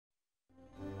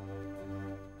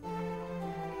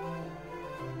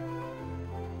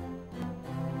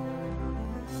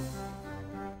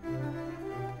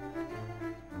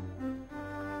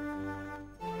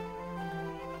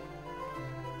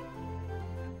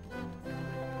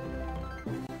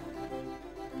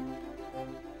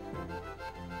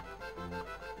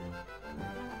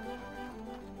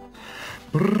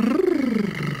Vladimir!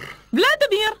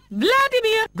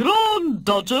 Grand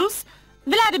Duchess!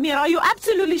 Vladimir, are you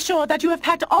absolutely sure that you have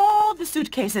packed all the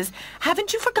suitcases?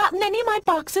 Haven't you forgotten any of my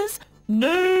boxes?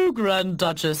 No, Grand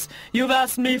Duchess. You've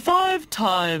asked me 5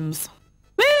 times.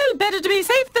 Well, better to be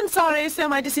safe than sorry, so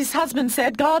my deceased husband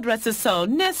said. God rest his soul.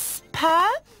 N'est-ce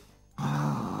pas?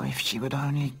 Oh, if she would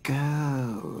only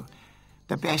go.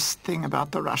 The best thing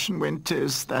about the Russian winter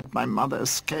is that my mother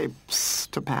escapes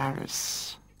to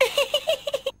Paris.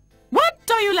 What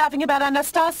are you laughing about,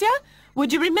 Anastasia?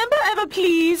 Would you remember ever,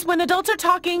 please, when adults are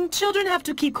talking, children have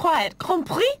to keep quiet.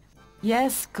 Compris?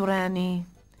 Yes, Granny.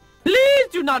 Please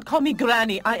do not call me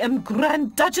Granny. I am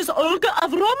Grand Duchess Olga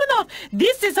of Romanov.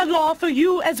 This is a law for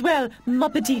you as well, ma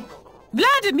petite.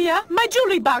 Vladimir, my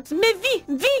jewelry box. Mais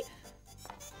vie.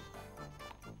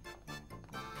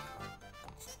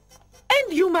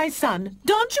 And you, my son,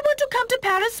 don't you want to come to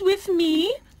Paris with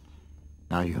me?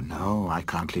 Now you know I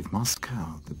can't leave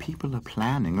Moscow. The people are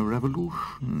planning a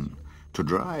revolution to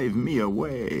drive me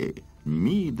away.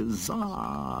 Me, the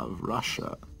Tsar of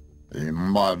Russia.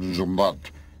 Imagine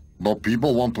that. The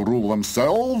people want to rule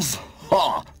themselves?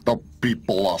 Ha! The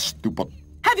people are stupid.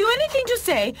 Have you anything to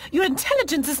say? Your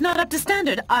intelligence is not up to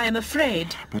standard, I am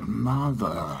afraid. But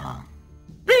Mother...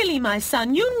 Really, my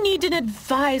son, you need an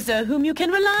advisor whom you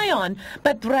can rely on.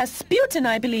 But Rasputin,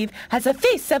 I believe, has the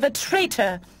face of a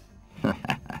traitor.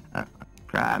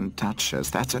 Grand Duchess,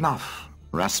 that's enough.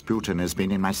 Rasputin has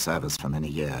been in my service for many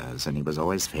years, and he was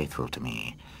always faithful to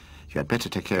me. You had better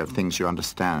take care of things you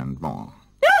understand more.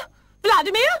 Ah!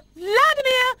 Vladimir!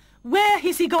 Where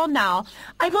is he gone now?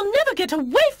 I will never get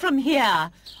away from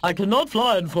here. I cannot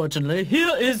fly, unfortunately.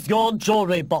 Here is your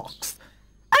jewelry box.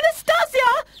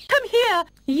 Anastasia! Come here!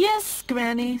 Yes,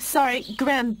 Granny. Sorry,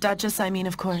 Grand Duchess, I mean,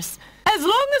 of course. As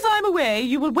long as I'm away,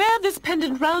 you will wear this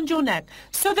pendant round your neck,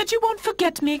 so that you won't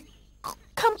forget me.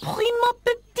 Compris, ma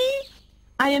petite?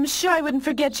 I am sure I wouldn't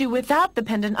forget you without the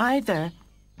pendant either.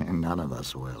 And none of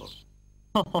us will.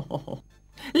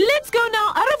 Let's go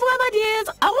now. Au revoir, my dears.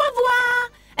 Au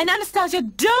revoir. And Anastasia,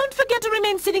 don't forget to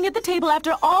remain sitting at the table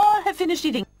after all have finished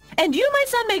eating. And you, my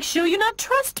son, make sure you not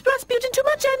trust Rasputin too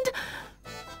much and...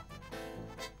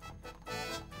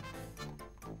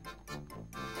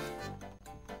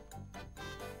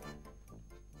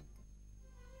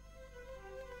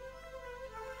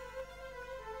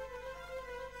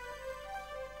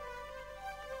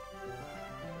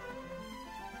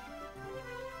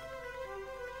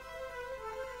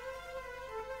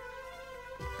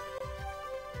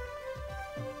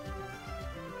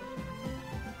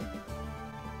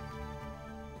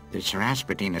 This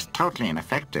Rasputin is totally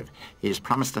ineffective. He has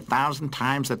promised 1,000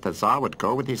 times that the Tsar would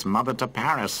go with his mother to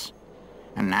Paris.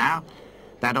 And now,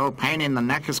 that old pain in the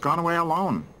neck has gone away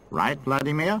alone. Right,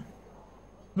 Vladimir?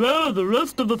 Well, the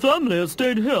rest of the family has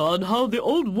stayed here, and how the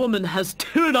old woman has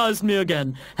tyrannized me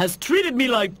again, has treated me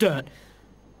like dirt.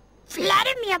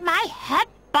 Vladimir, my hat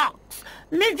box.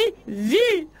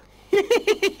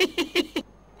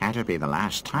 That'll be the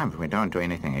last time if we don't do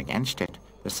anything against it.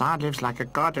 The Tsar lives like a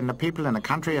god, and the people in the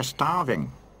country are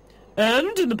starving.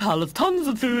 And in the palace, tons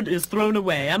of food is thrown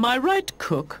away. Am I right,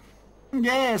 cook?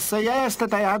 Yes,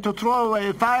 yesterday I had to throw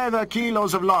away 5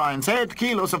 kilos of loins, 8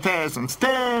 kilos of pheasants,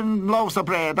 10 loaves of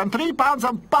bread, and 3 pounds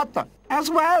of butter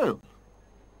as well.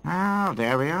 Well,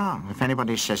 there we are. If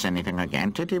anybody says anything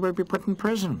against it, he will be put in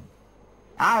prison.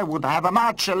 I would have a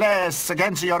much less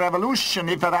against your revolution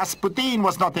if Rasputin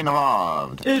was not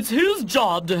involved. It's his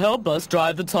job to help us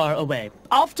drive the Tsar away.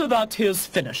 After that, he is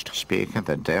finished. Speak of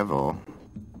the devil.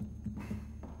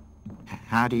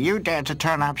 How do you dare to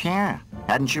turn up here?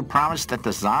 Hadn't you promised that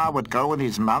the Tsar would go with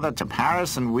his mother to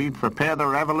Paris and we'd prepare the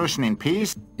revolution in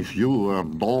peace? If you were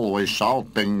always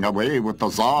shouting, away with the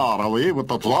Tsar, away with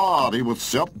the Tsar, he would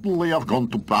certainly have gone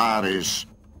to Paris.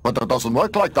 But it doesn't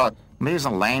work like that. These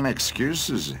are lame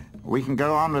excuses. We can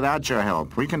go on without your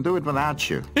help. We can do it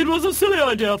without you. It was a silly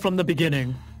idea from the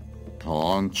beginning.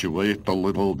 Can't you wait a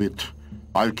little bit?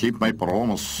 I'll keep my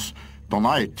promise.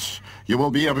 Tonight, you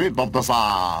will be rid of the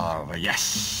Tsar.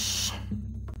 Yes.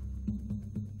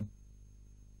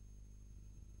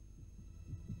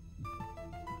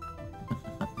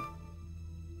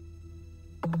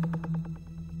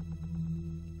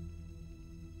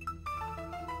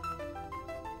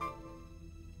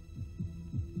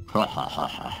 Ha ha ha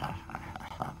ha ha.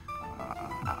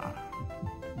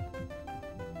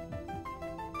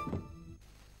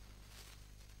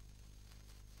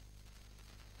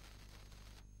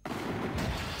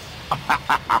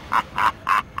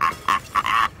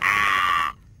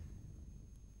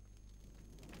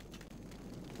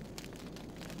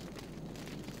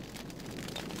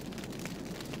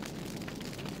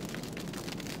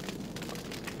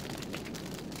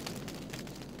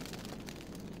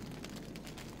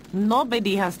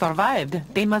 Nobody has survived.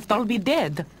 They must all be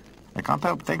dead. I can't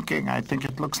help thinking. I think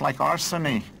it looks like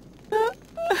arsony.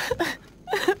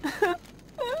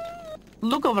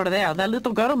 Look over there. That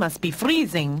little girl must be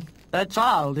freezing. That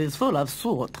child is full of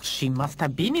soot. She must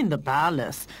have been in the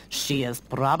palace. She is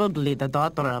probably the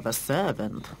daughter of a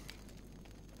servant.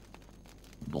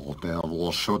 The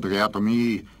devil should get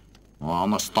me.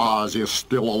 Anastasia is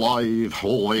still alive.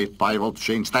 Wait, I will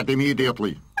change that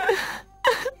immediately.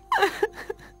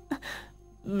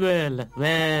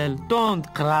 Well,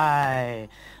 don't cry.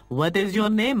 What is your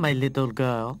name, my little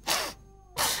girl?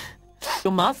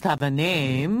 You must have a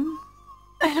name.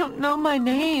 I don't know my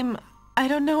name. I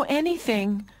don't know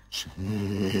anything.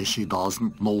 She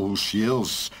doesn't know who she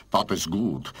is. That is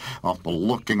good. After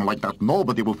looking like that,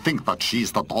 nobody will think that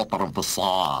she's the daughter of the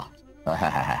Tsar.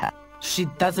 She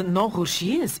doesn't know who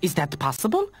she is. Is that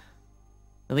possible?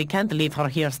 We can't leave her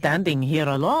here standing here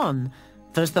alone.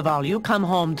 First of all, you come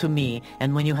home to me,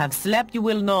 and when you have slept, you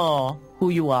will know who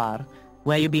you are,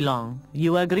 where you belong.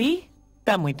 You agree?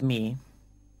 Come with me.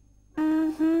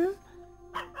 Mm-hmm.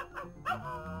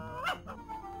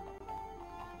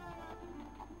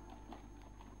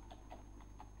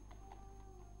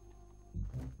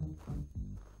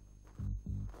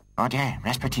 Oh dear,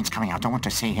 Rasputin's coming. I don't want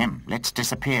to see him. Let's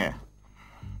disappear.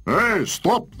 Hey,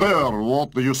 stop there!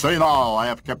 What do you say now? I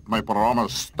have kept my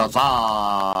promise. The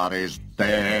Tsar is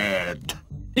dead.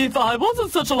 If I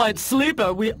wasn't such a light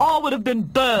sleeper, we all would have been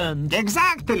burned.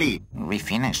 Exactly! We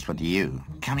finished with you.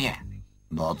 Come here.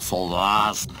 Not so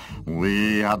fast.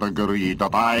 We had agreed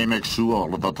that I make sure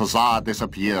that the Tsar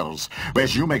disappears,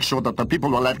 whereas you make sure that the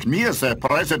people elect me as their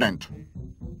president.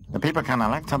 The people can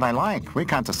elect who they like. We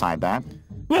can't decide that.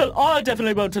 Well, I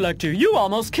definitely won't elect you. You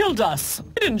almost killed us,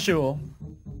 didn't you?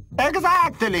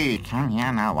 Exactly! Come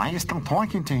here now. Why are you still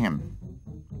talking to him?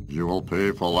 You will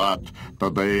pay for that. The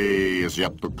day is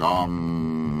yet to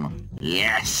come.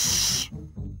 Yes!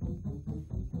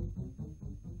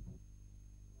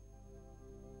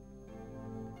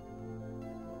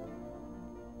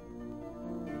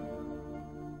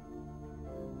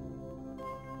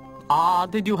 Ah,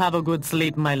 did you have a good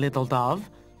sleep, my little dove?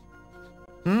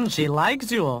 She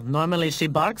likes you. Normally she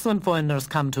barks when foreigners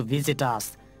come to visit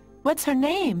us. What's her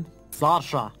name?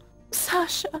 Sasha.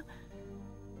 Sasha.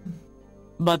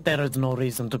 But there is no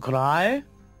reason to cry.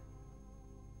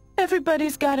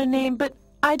 Everybody's got a name, but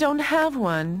I don't have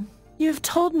one. You've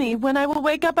told me when I will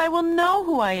wake up I will know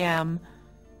who I am.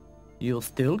 You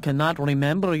still cannot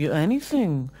remember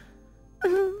anything.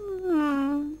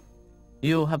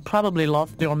 You have probably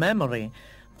lost your memory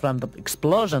from the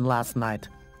explosion last night.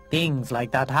 Things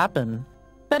like that happen.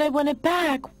 But I want it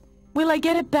back. Will I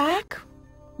get it back?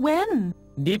 When?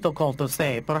 Difficult to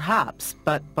say, perhaps,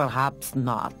 but perhaps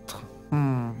not.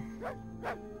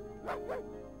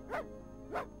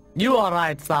 You are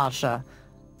right, Sasha.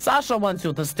 Sasha wants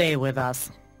you to stay with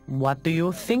us. What do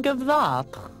you think of that?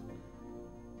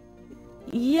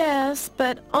 Yes,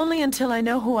 but only until I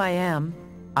know who I am.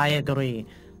 I agree.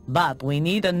 But we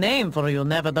need a name for you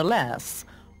nevertheless.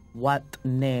 What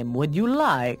name would you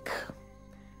like?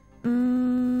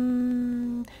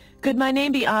 Could my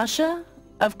name be Asha?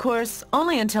 Of course,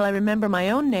 only until I remember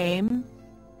my own name.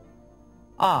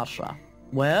 Asha.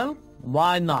 Well,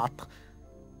 why not?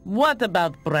 What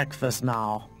about breakfast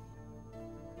now?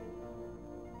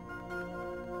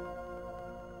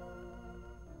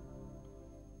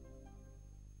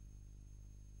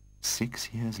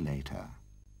 Six years later.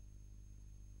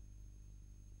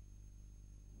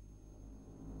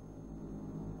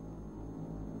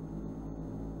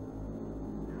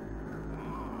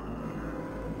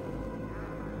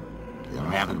 You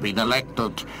haven't been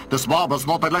elected. This mob has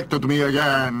not elected me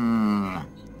again.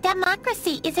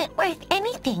 Democracy isn't worth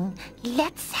anything.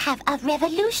 Let's have a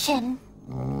revolution.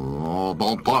 Oh,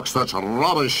 don't talk such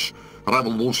rubbish.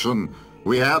 Revolution.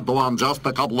 We had one just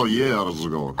a couple of years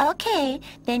ago. Okay,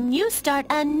 then you start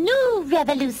a new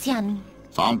revolution.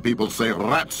 Some people say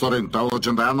rats are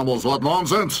intelligent animals. What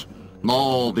nonsense!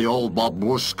 No, the old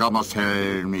babushka must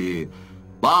hear me.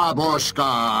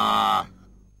 Babushka!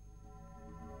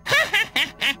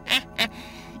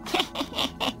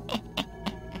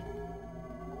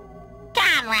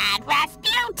 Comrade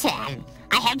Rasputin,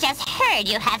 I have just heard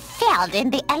you have failed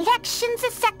in the elections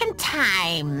a second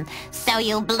time. So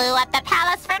you blew up the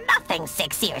palace for nothing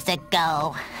 6 years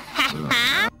ago.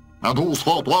 And whose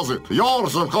fault was it?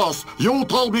 Yours, of course. You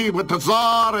told me with the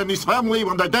Tsar and his family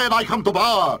when they're dead I come to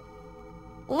power.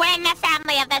 When the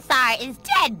family of the Tsar is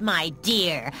dead, my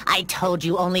dear. I told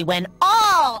you only when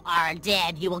all are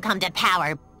dead you will come to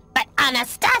power. But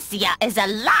Anastasia is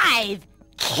alive.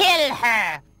 Kill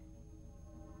her.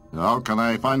 How can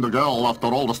I find the girl after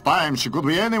all this time? She could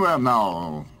be anywhere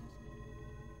now.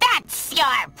 That's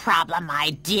your problem,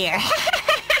 my dear.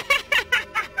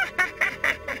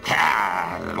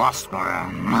 Lost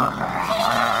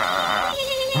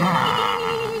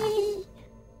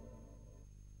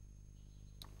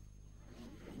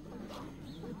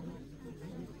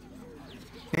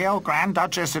The old Grand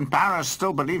Duchess in Paris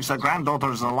still believes her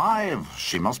granddaughter is alive.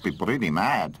 She must be pretty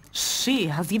mad. She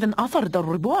has even offered a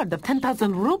reward of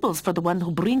 10,000 roubles for the one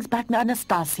who brings back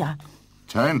Anastasia.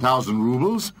 10,000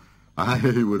 roubles? I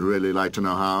would really like to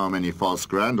know how many false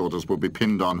granddaughters will be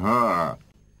pinned on her.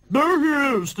 There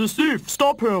he is, the thief.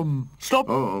 Stop him. Stop.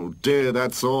 Oh, dear,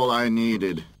 that's all I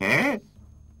needed. Eh?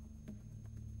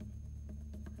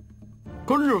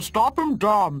 Couldn't you stop him,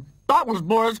 Dom? That was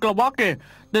Boris Glowacki.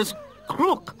 This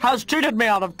crook has cheated me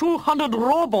out of 200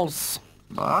 roubles.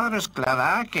 Boris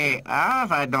Glowacki.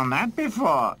 Have I done that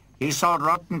before? He sold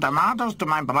rotten tomatoes to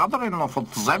my brother-in-law for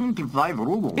 75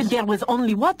 rubles. There was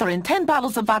only water and 10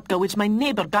 bottles of vodka which my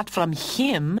neighbor got from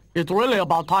him. It's really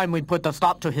about time we put a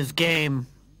stop to his game.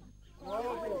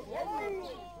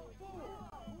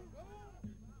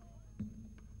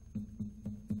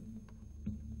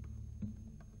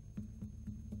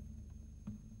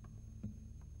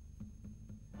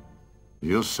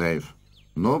 You're safe.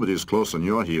 Nobody's close on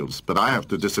your heels, but I have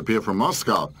to disappear from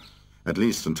Moscow. At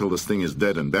least until this thing is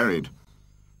dead and buried.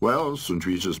 Well, St.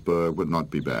 Petersburg would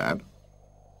not be bad.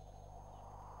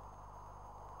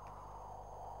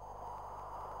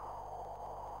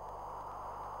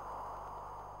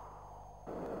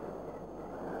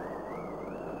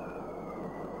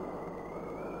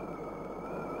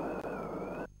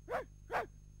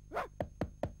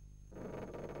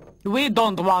 We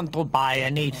don't want to buy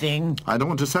anything. I don't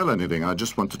want to sell anything. I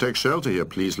just want to take shelter here.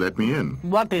 Please let me in.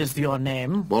 What is your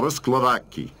name? Boris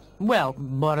Glowacki. Well,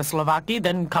 Boris Glowacki,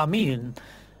 then come in.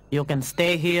 You can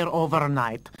stay here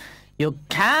overnight. You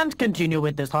can't continue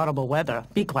with this horrible weather.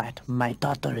 Be quiet. My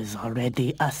daughter is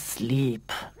already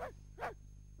asleep.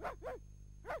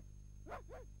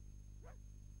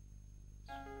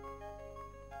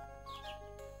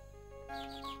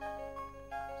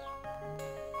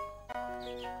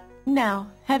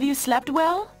 Now, have you slept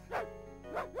well?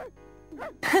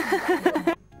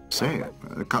 Say,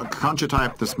 can't you tie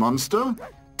up this monster?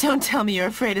 Don't tell me you're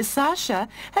afraid of Sasha.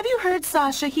 Have you heard,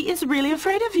 Sasha? He is really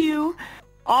afraid of you.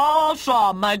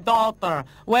 Asha, my daughter,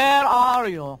 where are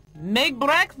you? Make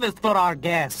breakfast for our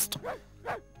guest.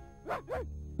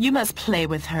 You must play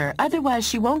with her, otherwise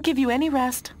she won't give you any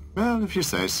rest. Well, if you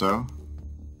say so.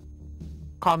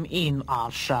 Come in,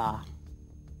 Asha.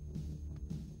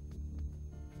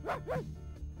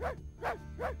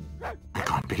 I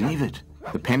can't believe it.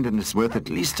 The pendant is worth at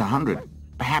least 100,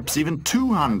 perhaps even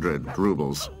 200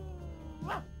 rubles.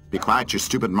 Be quiet, you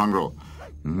stupid mongrel.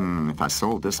 If I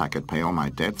sold this, I could pay all my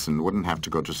debts and wouldn't have to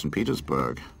go to St.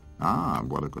 Petersburg. Ah,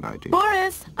 what a good idea.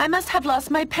 Boris, I must have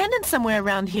lost my pendant somewhere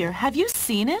around here. Have you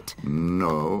seen it?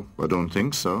 No, I don't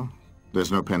think so.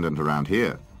 There's no pendant around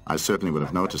here. I certainly would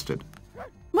have noticed it.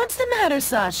 What's the matter,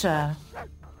 Sasha?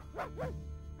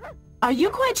 Are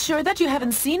you quite sure that you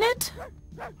haven't seen it?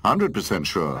 100%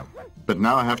 sure. But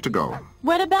now I have to go.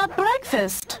 What about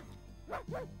breakfast?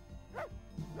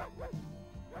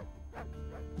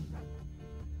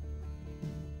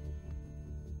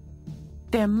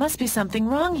 There must be something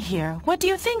wrong here. What do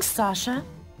you think, Sasha?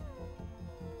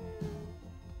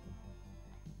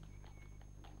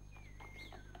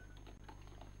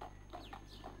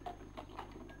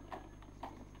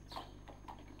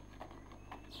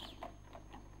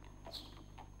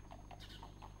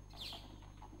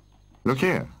 Look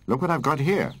here. Look what I've got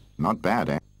here. Not bad,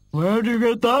 eh? Where'd you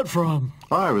get that from?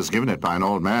 I was given it by an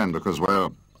old man because,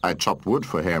 well, I chopped wood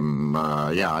for him.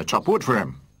 I chopped wood for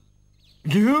him.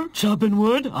 You chopping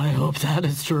wood? I hope that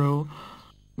is true.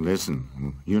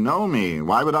 Listen, you know me.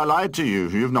 Why would I lie to you?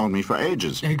 You've known me for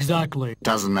ages. Exactly.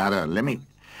 Doesn't matter.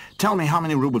 Tell me how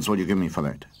many rubles will you give me for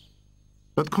that?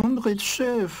 But, comrade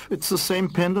chef, it's the same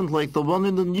pendant like the one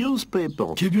in the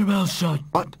newspaper. Keep your mouth shut.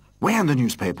 What? Where in the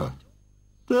newspaper?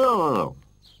 Oh.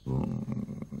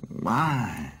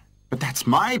 Why? But that's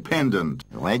my pendant.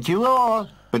 Right you are.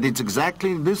 But it's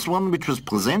exactly this one which was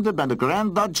presented by the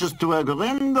Grand Duchess to her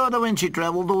granddaughter when she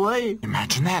traveled away.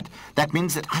 Imagine that. That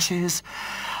means that Asha is...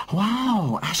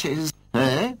 Wow, Asha is...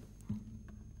 Eh?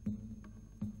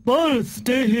 Boris,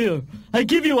 stay here. I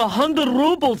give you 100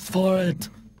 rubles for it.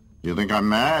 You think I'm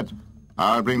mad?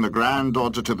 I'll bring the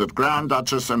granddaughter to the Grand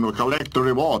Duchess and we'll collect the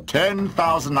reward.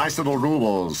 10,000 nice little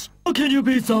roubles. How can you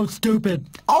be so stupid?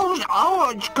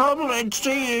 Comrade,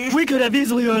 see. We could have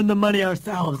easily earned the money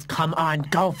ourselves. Come on,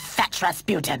 go fetch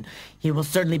Rasputin. He will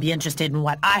certainly be interested in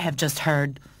what I have just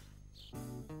heard.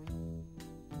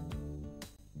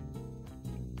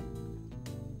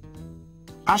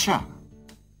 Asha!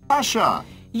 Asha!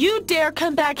 You dare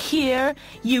come back here?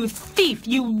 You thief,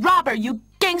 you robber, you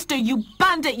gangster, you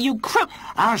bandit, you crook!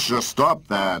 Asha, stop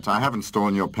that. I haven't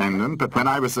stolen your pendant, but when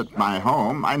I was at my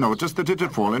home, I noticed that it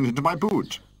had fallen into my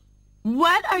boot.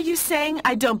 What are you saying?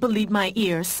 I don't believe my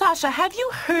ears. Sasha, have you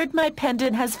heard my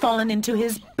pendant has fallen into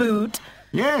his boot?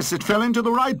 Yes, it fell into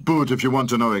the right boot, if you want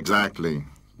to know exactly.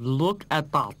 Look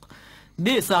at that.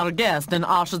 This, our guest, and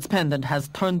Asha's pendant has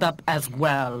turned up as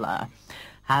well.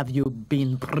 Have you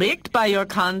been pricked by your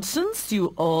conscience,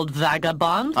 you old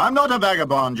vagabond? I'm not a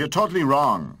vagabond. You're totally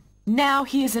wrong. Now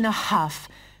he is in a huff.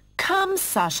 Come,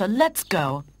 Sasha, let's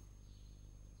go.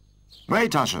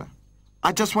 Wait, Asha.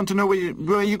 I just want to know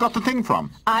where you got the thing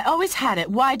from. I always had it.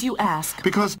 Why do you ask?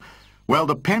 Because, well,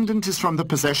 the pendant is from the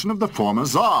possession of the former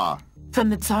Tsar. From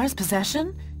the Tsar's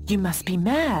possession? You must be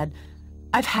mad.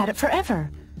 I've had it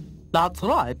forever. That's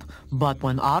right. But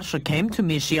when Asha came to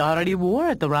me, she already wore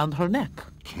it around her neck.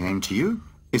 Came to you?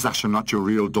 Is Asha not your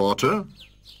real daughter?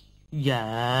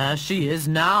 Yeah, she is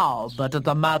now. But as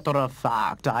a matter of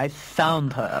fact, I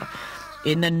found her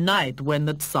in the night when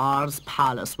the Tsar's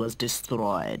palace was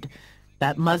destroyed.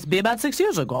 That must be about 6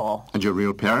 years ago. And your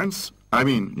real parents? I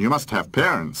mean, you must have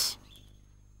parents.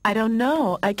 I don't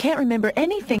know. I can't remember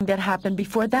anything that happened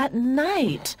before that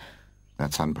night.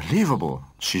 That's unbelievable.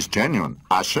 She's genuine.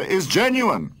 Asha is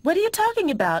genuine. What are you talking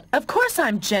about? Of course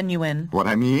I'm genuine. What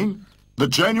I mean? The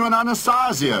genuine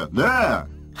Anastasia. There.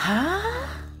 Huh?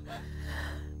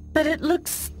 But it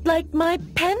looks like my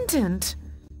pendant.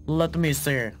 Let me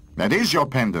see. That is your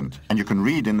pendant. And you can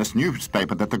read in this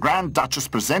newspaper that the Grand Duchess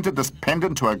presented this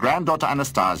pendant to her granddaughter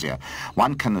Anastasia.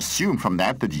 One can assume from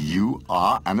that you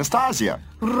are Anastasia.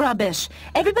 Rubbish.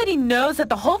 Everybody knows that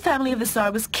the whole family of the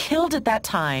Tsar was killed at that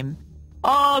time.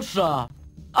 Asha!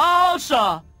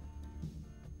 Asha!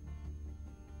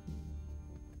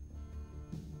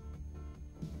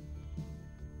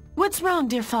 What's wrong,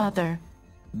 dear father?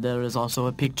 There is also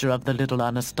a picture of the little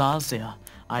Anastasia.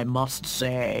 I must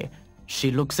say,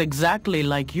 she looks exactly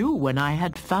like you when I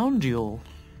had found you.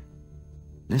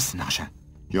 Listen, Asha.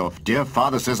 Your dear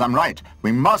father says I'm right.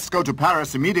 We must go to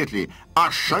Paris immediately.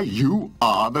 Asha, you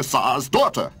are the Tsar's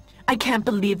daughter. I can't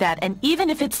believe that, and even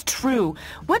if it's true,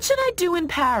 what should I do in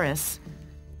Paris?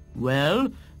 Well,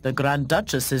 the Grand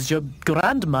Duchess is your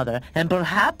grandmother, and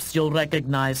perhaps you'll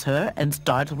recognize her and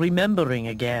start remembering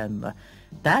again.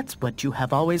 That's what you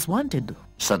have always wanted.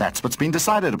 So that's what's been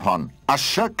decided upon.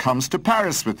 Asha comes to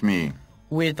Paris with me.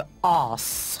 With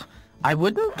us. I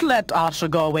wouldn't let Asha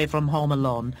go away from home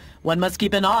alone. One must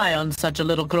keep an eye on such a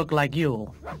little crook like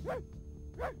you.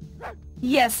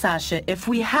 Yes, Sasha, if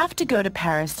we have to go to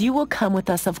Paris, you will come with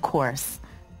us, of course.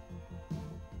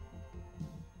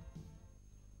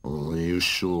 Are you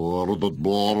sure that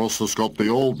Boris has got the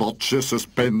old Duchess's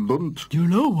pendant? You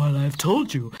know what I've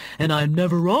told you, and I'm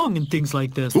never wrong in things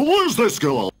like this. Who is this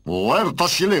girl? Where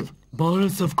does she live?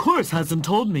 Boris, of course, hasn't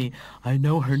told me. I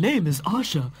know her name is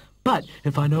Asha. But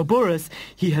if I know Boris,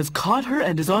 he has caught her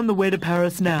and is on the way to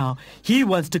Paris now. He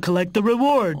wants to collect the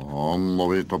reward. On the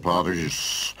way to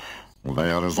Paris.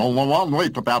 There is only one way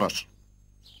to Paris.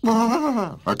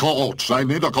 A coach. I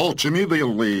need a coach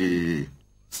immediately.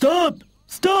 Stop!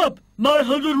 Stop! My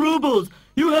 100 roubles!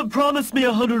 You have promised me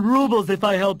 100 roubles if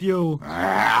I help you.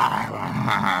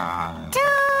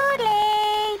 Too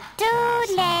late,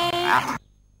 too late.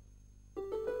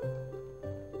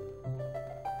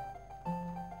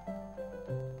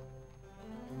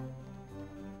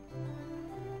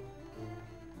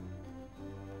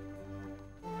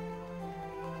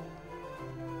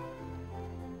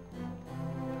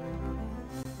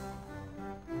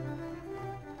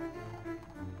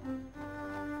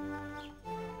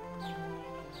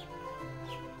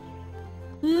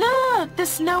 Look, the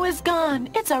snow is gone.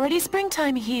 It's already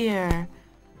springtime here.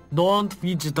 Don't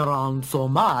fidget around so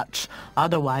much,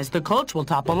 otherwise the coach will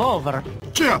topple over.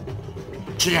 Jump!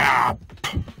 Jump!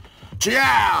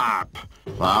 Jump!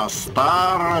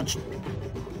 Faster!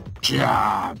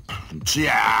 Jump!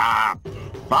 Jump!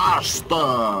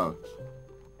 Faster!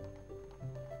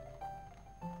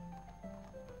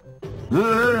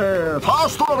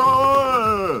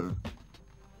 Faster!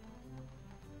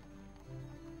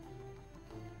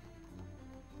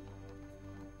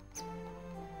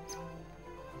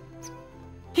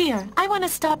 Here, I want to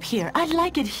stop here. I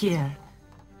like it here.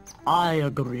 I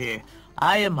agree.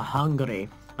 I am hungry.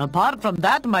 Apart from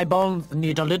that, my bones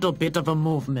need a little bit of a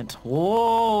movement.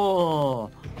 Oh!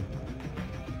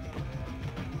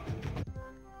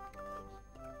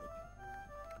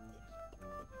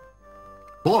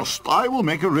 Borscht. I will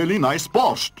make a really nice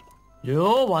borscht. You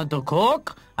want to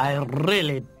cook? I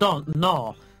really don't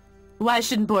know. Why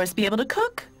shouldn't Boris be able to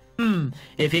cook?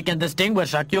 If you can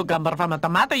distinguish a cucumber from a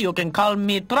tomato, you can call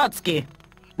me Trotsky.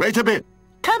 Wait a bit.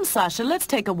 Come, Sasha, let's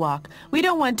take a walk. We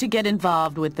don't want to get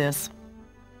involved with this.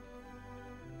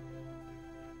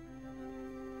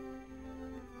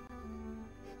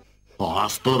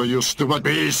 Faster, you stupid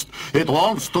beast! It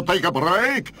wants to take a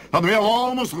break, and we have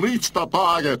almost reached the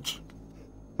target.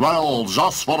 Well,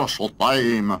 just for a short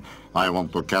time. I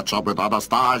want to catch up with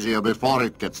Anastasia before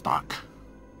it gets dark.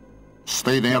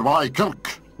 Stay nearby,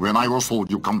 Kirk. When I whistle,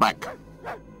 you come back.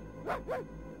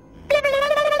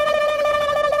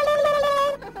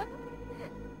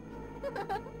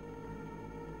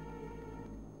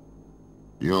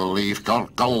 You leave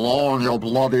Kirk alone, you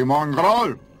bloody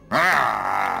mongrel!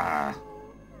 Ah!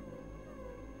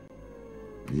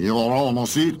 You're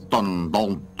almost eaten.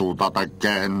 Don't do that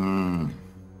again.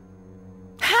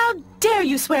 How dare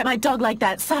you swear at my dog like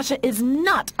that? Sasha is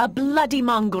not a bloody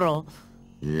mongrel.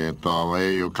 Get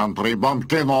away, you country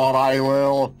bumpkin, or I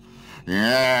will.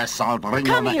 Yes, I'll bring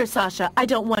you... Come here, Sasha. I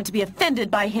don't want to be offended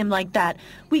by him like that.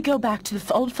 We go back to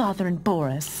the old father and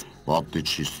Boris. What did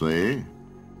she say?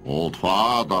 Old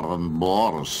father and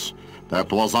Boris.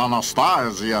 That was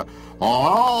Anastasia.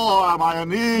 Oh, am I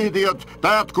an idiot?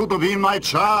 That could have been my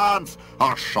chance.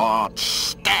 A short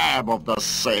stab of the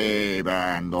sabre,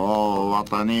 and oh,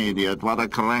 what an idiot, what a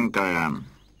crank I am.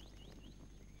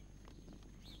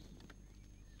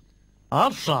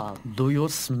 Asha, do you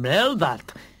smell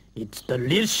that? It's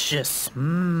delicious.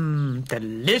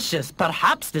 Delicious.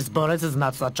 Perhaps this Boris is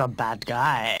not such a bad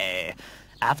guy.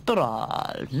 After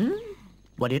all,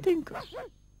 What do you think?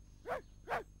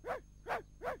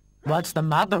 What's the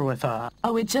matter with her?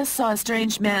 Oh, we just saw a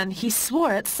strange man. He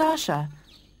swore at Sasha.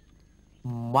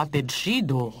 What did she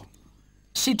do?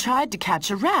 She tried to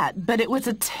catch a rat, but it was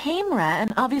a tame rat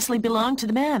and obviously belonged to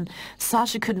the man.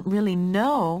 Sasha couldn't really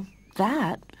know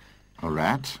that. A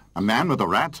rat? A man with a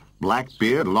rat? Black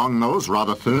beard, long nose,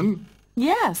 rather thin?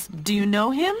 Yes. Do you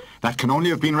know him? That can only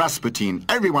have been Rasputin.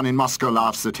 Everyone in Moscow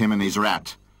laughs at him and his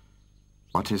rat.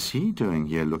 What is he doing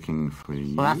here looking for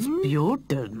you?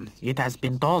 Rasputin. It has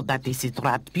been told that this is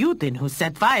Rasputin who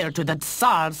set fire to the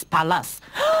Tsar's palace.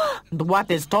 And what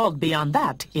is told beyond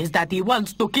that is that he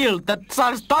wants to kill the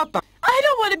Tsar's daughter. I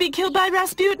don't want to be killed by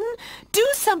Rasputin. Do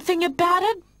something about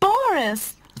it,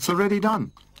 Boris. It's already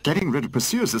done. Getting rid of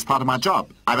pursuers is part of my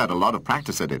job. I've had a lot of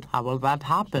practice at it. How will that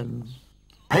happen?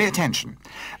 Pay attention.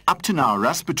 Up to now,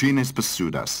 Rasputin has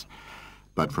pursued us.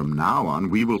 But from now on,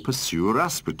 we will pursue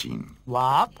Rasputin.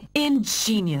 What?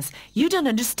 Ingenious. You don't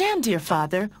understand, dear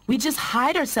father. We just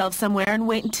hide ourselves somewhere and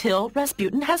wait until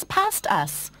Rasputin has passed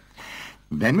us.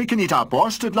 Then we can eat our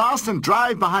borscht at last and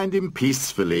drive behind him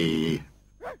peacefully.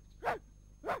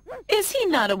 Is he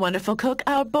not a wonderful cook,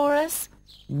 our Boris?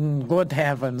 Good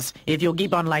heavens. If you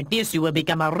keep on like this, you will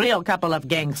become a real couple of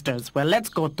gangsters. Well, let's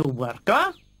go to work,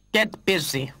 huh? Get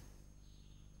busy.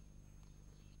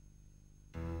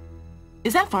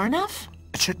 Is that far enough?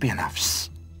 It should be enough.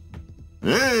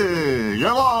 Hey,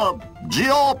 yellow!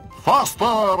 Gee-up!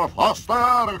 Faster!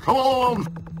 Faster! Come on!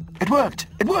 It worked!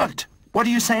 It worked! What do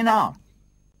you say now?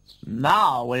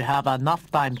 Now we have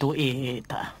enough time to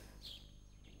eat.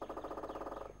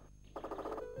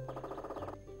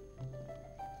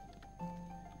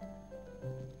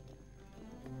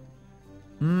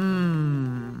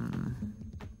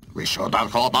 We should have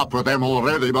caught up with them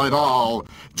already by now.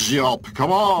 Gee-up!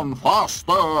 Come on!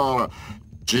 Faster!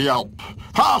 Gee-up!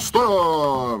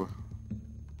 Faster!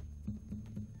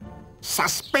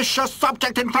 Suspicious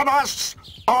subject in front of us!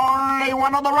 Only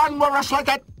one on the run will rush like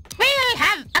that! We'll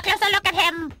have a closer look at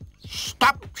him.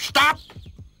 Stop! Stop!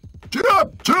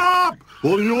 Gee-up! Gee-up!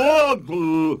 What do you want?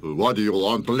 What do you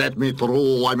want? Let me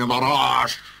through. I'm in a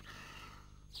rush.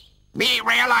 We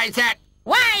realize it.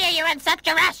 Why are you in such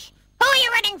a rush? Who are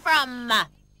you running from?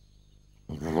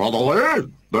 Run away?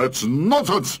 That's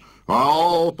nonsense!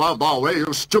 Out of the way,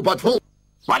 you stupid fool!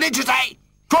 What did you say?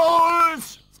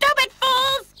 Fools! Stupid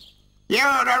fools!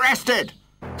 You're arrested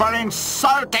for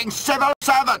insulting civil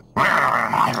servant! Carry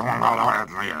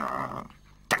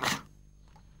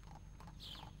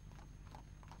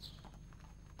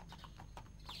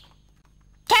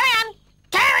on!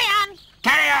 Carry on!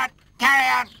 Carry on! Carry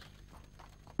on!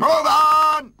 Move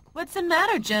on! What's the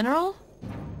matter, General?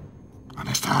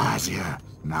 Anastasia,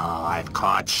 Now I've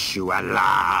caught you at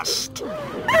last.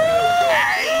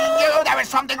 Hey, you! There is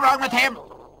something wrong with him!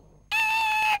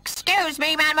 Excuse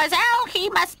me, mademoiselle. He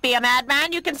must be a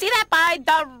madman. You can see that by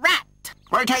the rat.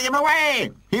 Well, take him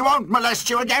away! He won't molest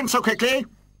you again so quickly.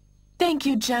 Thank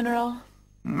you, General.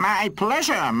 My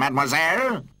pleasure,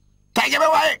 mademoiselle. Take him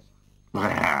away!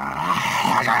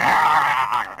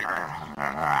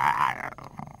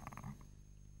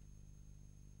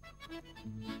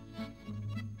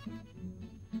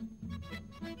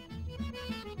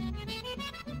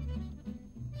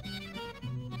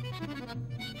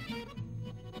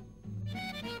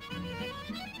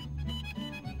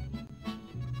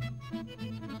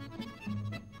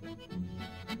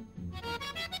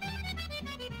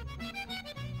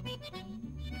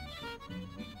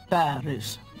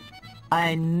 Paris.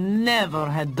 I never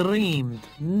had dreamed,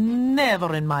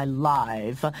 never in my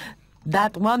life,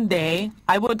 that one day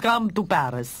I would come to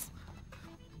Paris.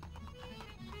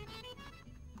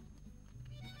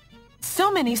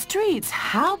 So many streets.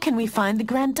 How can we find the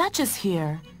Grand Duchess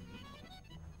here?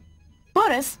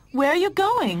 Boris, where are you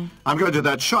going? I'm going to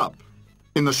that shop.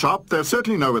 In the shop, they'll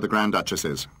certainly know where the Grand Duchess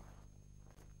is.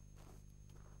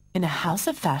 In a house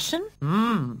of fashion?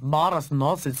 Boris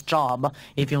knows his job.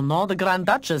 If you know the Grand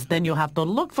Duchess, then you have to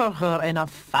look for her in a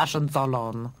fashion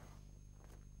salon.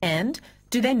 And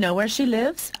do they know where she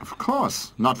lives? Of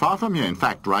course. Not far from here. In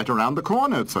fact, right around the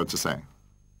corner, so to say.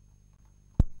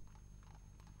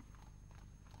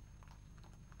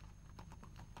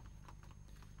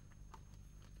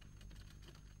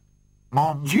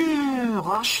 Mon Dieu,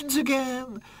 Russians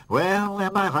again. Well,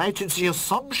 am I right in the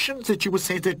assumption that you would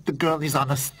say that the girl is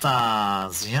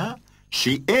Anastasia?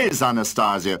 She is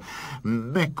Anastasia.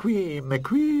 Mais qui,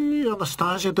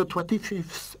 Anastasia the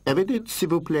 25th. Evidence, s'il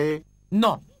vous plaît.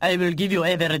 No, I will give you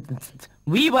evidence.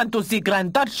 We want to see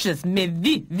Grand Duchess, mais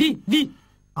vi.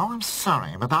 Oh, I'm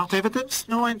sorry. Without evidence,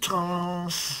 no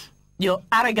entrance. You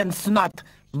arrogant snot.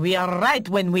 We are right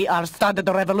when we are started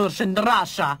the revolution in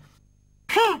Russia.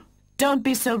 Don't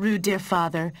be so rude, dear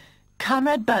father.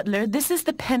 Comrade Butler, this is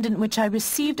the pendant which I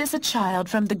received as a child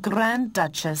from the Grand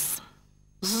Duchess.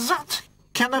 That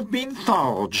can have been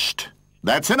forged.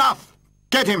 That's enough.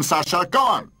 Get him, Sasha. Go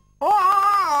on.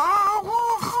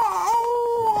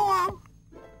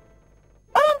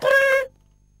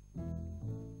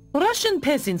 Russian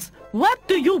peasants, what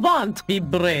do you want? Be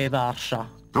brave, Asha.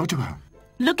 Go to her.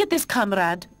 Look at this,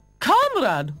 comrade.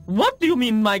 Comrade? What do you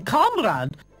mean, my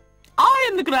comrade? I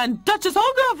am the Grand Duchess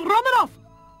Olga of Romanov.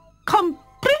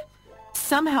 Compris?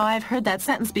 Somehow I've heard that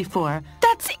sentence before.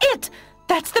 That's it!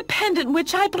 That's the pendant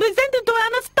which I presented to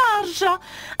Anastasia.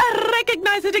 I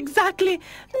recognize it exactly.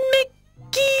 Mais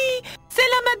qui? C'est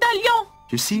la médaillon.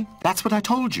 You see, that's what I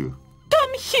told you.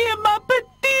 Come here, ma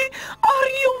petite. Are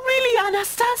you really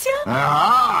Anastasia?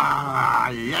 Ah,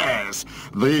 yes.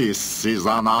 This is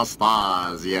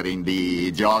Anastasia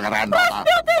indeed, your grandmother.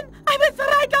 Rasputin! I was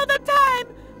right all the time.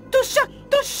 To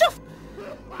shuft,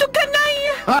 to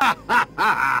canaille.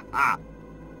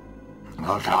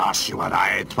 Of course you were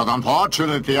right, but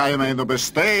unfortunately I made a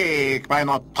mistake by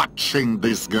not touching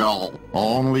this girl.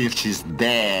 Only if she's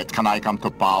dead can I come to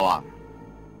power.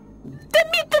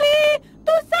 Dmitri!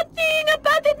 Do something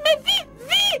about it, mais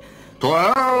vite! To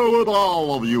hell with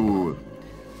all of you!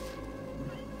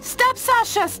 Stop,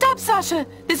 Sasha! Stop, Sasha!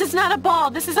 This is not a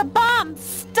ball. This is a bomb.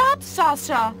 Stop,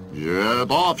 Sasha! Get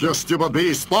off, you stupid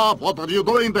beast! Stop! What are you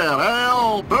doing there?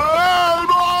 Help! Help!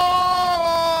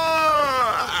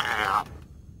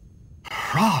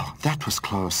 Oh, that was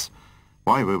close.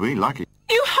 Why were we lucky?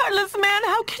 You heartless man!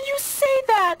 How can you say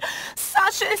that?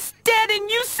 Sasha is dead and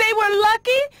you say we're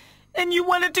lucky? And you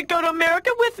wanted to go to America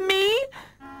with me?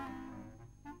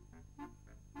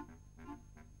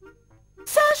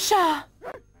 Sasha!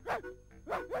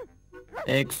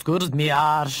 Excuse me,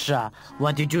 Asha.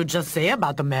 What did you just say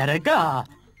about America?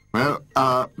 Well,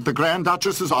 the Grand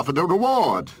Duchess has offered a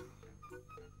reward.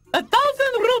 1,000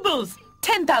 rubles!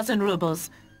 10,000 rubles.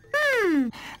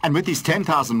 And with these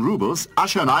 10,000 rubles,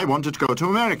 Asha and I wanted to go to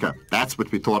America. That's what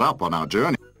we thought up on our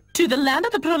journey. To the land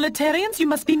of the proletarians? You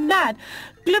must be mad.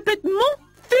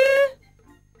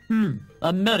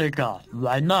 America.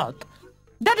 Why not?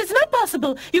 That is not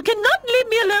possible. You cannot leave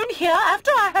me alone here after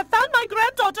I have found my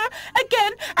granddaughter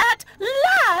again at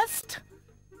last.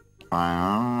 Well,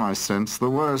 I sense the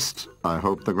worst. I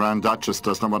hope the Grand Duchess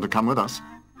does not want to come with us.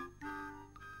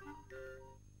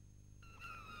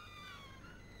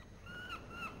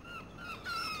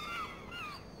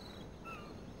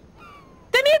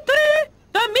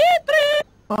 Dmitri!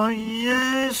 Oh,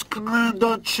 yes, Grand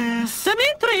Duchess.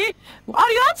 Dmitri! Are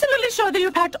you absolutely sure that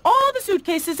you packed all the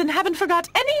suitcases and haven't forgot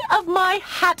any of my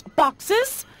hat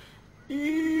boxes?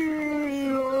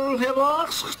 You have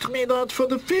asked me that for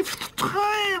the 5th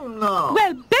time now.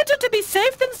 Well, better to be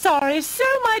safe than sorry, so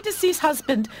my deceased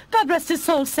husband, God rest his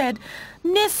soul, said.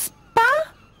 N'est-ce pas?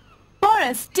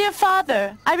 Boris, dear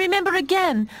father, I remember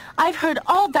again. I've heard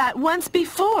all that once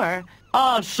before.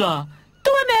 Asha,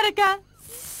 To America,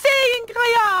 c'est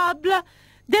incroyable.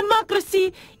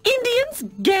 Democracy, Indians,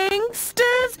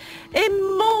 gangsters, et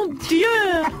mon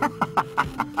Dieu.